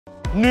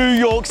New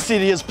York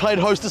City has played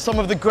host to some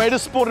of the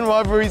greatest sporting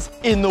rivalries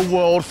in the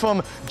world,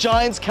 from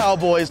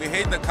Giants-Cowboys. We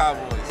hate the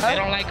Cowboys. They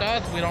don't like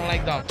us, we don't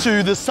like them.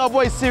 To the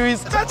Subway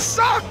Series. That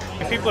suck!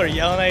 People are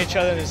yelling at each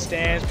other in the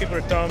stands, people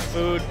are throwing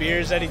food,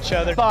 beers at each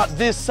other. But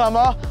this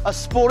summer, a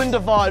sporting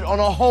divide on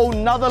a whole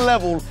nother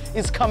level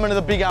is coming to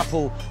the Big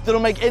Apple that'll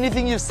make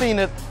anything you've seen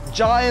at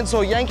Giants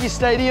or Yankee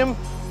Stadium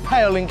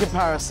pale in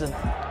comparison.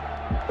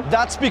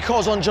 That's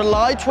because on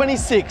July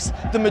 26,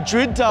 the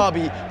Madrid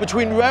derby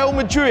between Real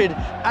Madrid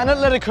and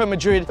Atletico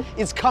Madrid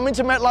is coming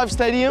to MetLife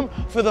Stadium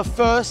for the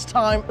first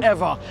time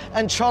ever.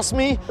 And trust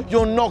me,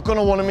 you're not going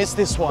to want to miss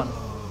this one.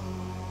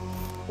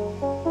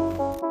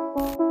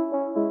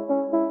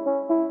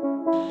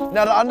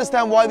 Now, to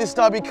understand why this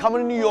derby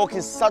coming to New York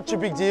is such a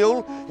big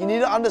deal, you need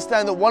to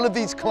understand that one of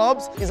these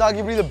clubs is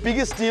arguably the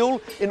biggest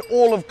deal in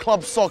all of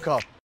club soccer.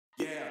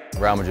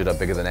 Real Madrid are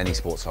bigger than any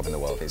sports club in the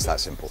world. It's that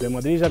simple. Real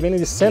Madrid já vem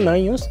de 100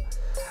 años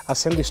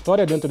haciendo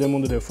historia dentro del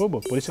mundo del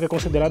fútbol, por eso que é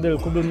considerado el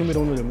club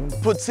número 1 del mundo.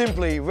 Put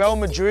simply, Real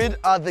Madrid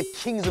are the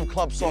kings of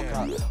club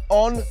soccer,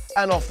 on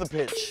and off the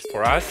pitch.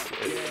 For us,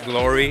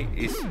 glory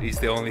is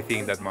the only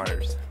thing that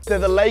matters. They're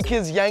the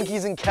Lakers,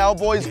 Yankees and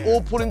Cowboys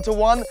all put into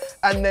one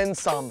and then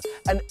some.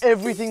 And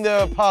everything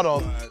they're a part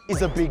of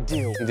is a big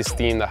deal. This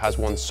team that has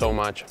won so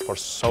much for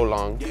so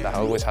long, that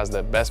always has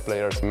the best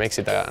players, makes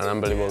it an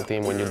unbelievable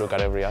team when you look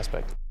at every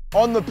aspect.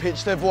 On the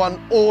pitch, they've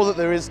won all that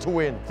there is to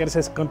win. Quieres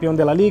ser campeón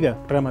de la Liga?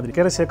 Real Madrid.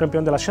 Quieres ser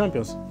campeón de la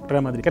Champions?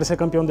 Real Madrid. Quieres ser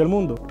campeón del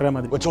mundo? Real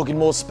Madrid. We're talking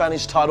more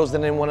Spanish titles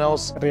than anyone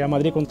else. Real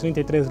Madrid con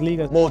 33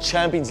 ligas. More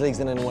Champions Leagues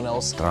than anyone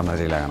else. Real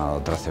Madrid le ha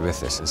ganado 13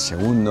 veces. El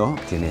segundo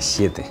tiene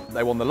 7.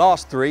 They won the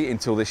last 3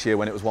 until this year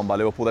when it was won by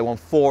Liverpool. They won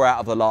 4 out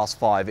of the last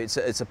 5.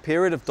 It's a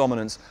period of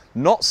dominance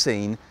not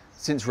seen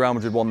since Real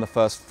Madrid won the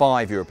first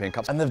 5 European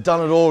Cups. And they've done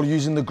it all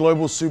using the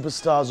global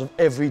superstars of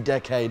every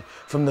decade,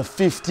 from the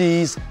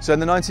 50s. So in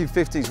the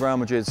 1950s, Real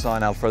Madrid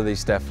signed Alfredo Di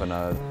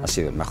Stefano. Ha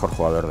sido el mejor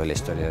jugador de la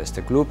historia de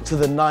este club. To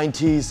the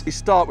 90s. You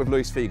start with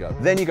Luis Figo.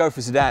 Then you go for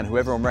Zidane, who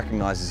everyone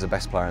recognises as the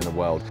best player in the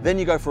world. Then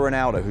you go for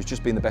Ronaldo, who's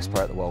just been the best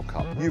player at the World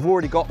Cup. You've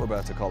already got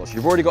Roberto Carlos.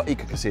 You've already got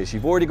Iker Casillas.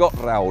 You've already got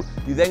Raúl.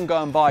 You then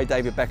go and buy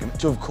David Beckham.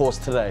 To, of course,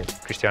 today.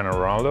 Cristiano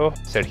Ronaldo,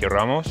 Sergio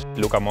Ramos,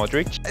 Luka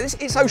Modric.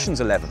 It's Ocean's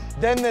 11.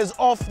 Then there's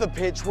off the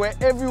pitch, where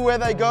everywhere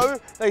they go,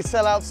 they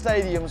sell out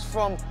stadiums,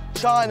 from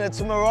China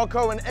to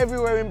Morocco and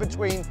everywhere in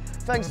between,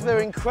 thanks to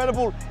their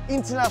incredible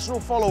international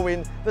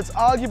following that's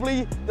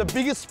arguably the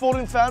biggest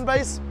sporting fan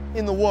base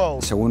in the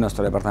world. Según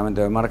nuestro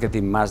departamento de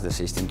marketing, más de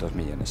 600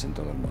 millones en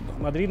todo el mundo.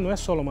 Madrid no es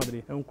solo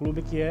Madrid, es un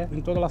club que es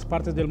en todas las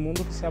partes del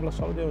mundo que se habla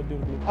solo de un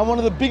club. And one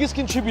of the biggest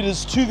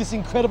contributors to this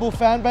incredible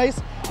fan base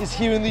is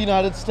here in the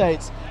United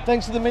States,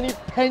 thanks to the many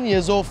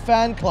peñas or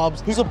fan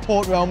clubs who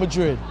support Real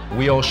Madrid.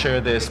 We all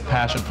share this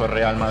passion for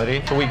Real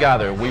Madrid, so we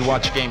gather, we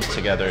watch games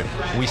together,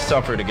 we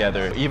suffer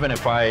together. Even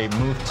if I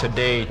move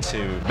today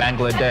to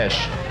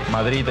Bangladesh,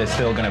 Madrid is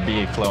still going to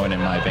be flowing in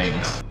my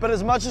veins. But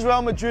as much as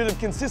Real Madrid have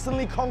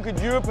consistently conquered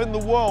Europe and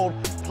the world,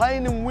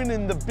 playing and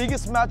winning the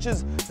biggest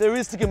matches there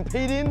is to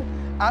compete in,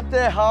 at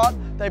their heart,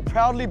 they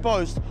proudly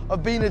boast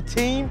of being a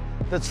team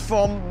that's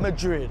from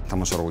Madrid.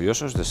 Estamos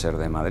orgullosos de ser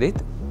de Madrid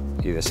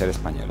y de ser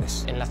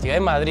españoles. En la ciudad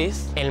de Madrid,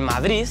 el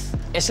Madrid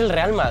es el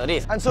Real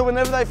Madrid. And so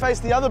whenever they face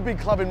the other big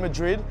club in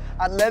Madrid,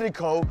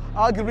 Atletico,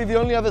 arguably the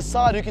only other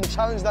side who can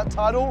challenge that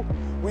title,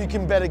 well, you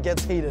can bet it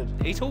gets heated.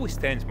 It's always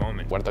tense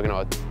moments. We're talking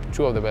about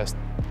 2 of the best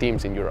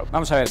teams in Europe.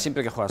 Vamos a ver,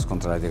 siempre que juegas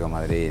contra el Atlético de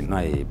Madrid no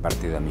hay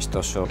partido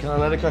amistoso. Can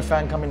an Atletico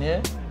fan come in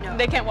here? No.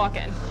 They can't walk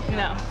in,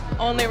 no.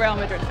 Only Real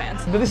Madrid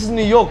fans. But this is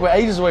New York, we're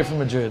ages away from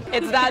Madrid.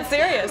 It's that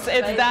serious,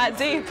 it's that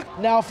deep.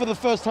 Now, for the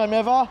first time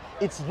ever,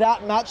 it's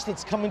that match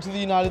that's coming to the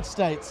United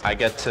States. I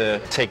get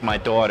to take my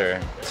daughter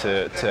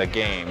to a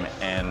game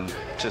and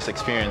just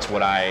experience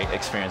what I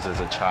experienced as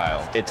a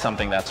child. It's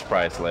something that's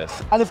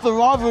priceless. And if the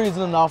rivalry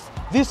isn't enough,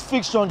 this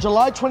fixture on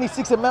July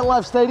 26 at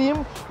MetLife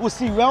Stadium will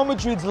see Real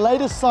Madrid's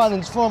latest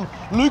signings, from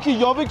Luka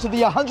Jovic to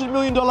the $100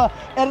 million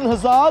Eden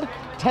Hazard,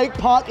 take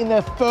part in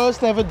their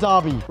first ever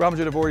derby. Real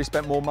Madrid have already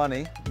spent more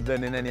money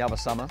than in any other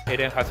summer.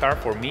 Eden Hazard,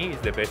 for me, is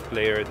the best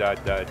player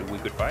that we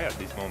could buy at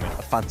this moment.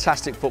 A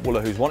fantastic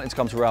footballer who's wanted to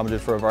come to Real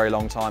Madrid for a very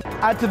long time.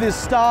 Add to this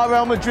star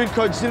Real Madrid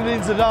coach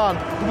Zinedine Zidane,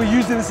 who will be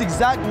using this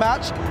exact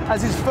match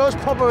as his first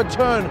proper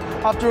return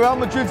after Real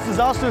Madrid's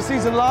disastrous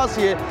season last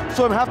year,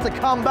 saw him have to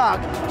come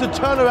back to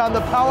turn around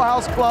the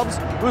powerhouse club's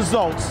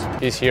results.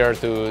 He's here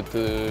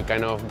to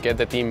kind of get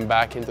the team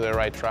back into the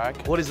right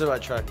track. What is the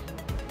right track?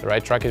 The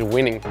right track is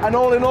winning. And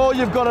all in all,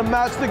 you've got a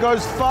match that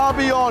goes far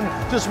beyond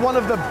just one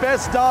of the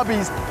best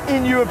derbies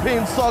in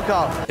European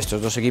soccer.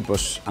 Estos dos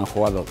equipos han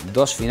jugado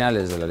 2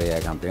 finales de la Liga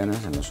de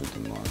Campeones en los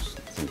últimos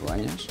 5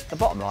 años. The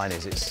bottom line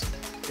is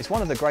it's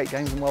one of the great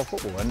games in world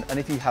football, and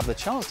if you have the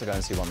chance to go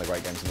and see one of the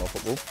great games in world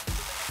football,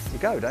 you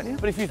go, don't you?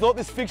 But if you thought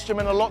this fixture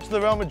meant a lot to the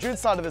Real Madrid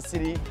side of the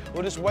city,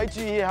 well, just wait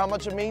till you hear how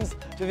much it means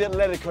to the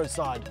Atletico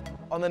side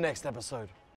on the next episode.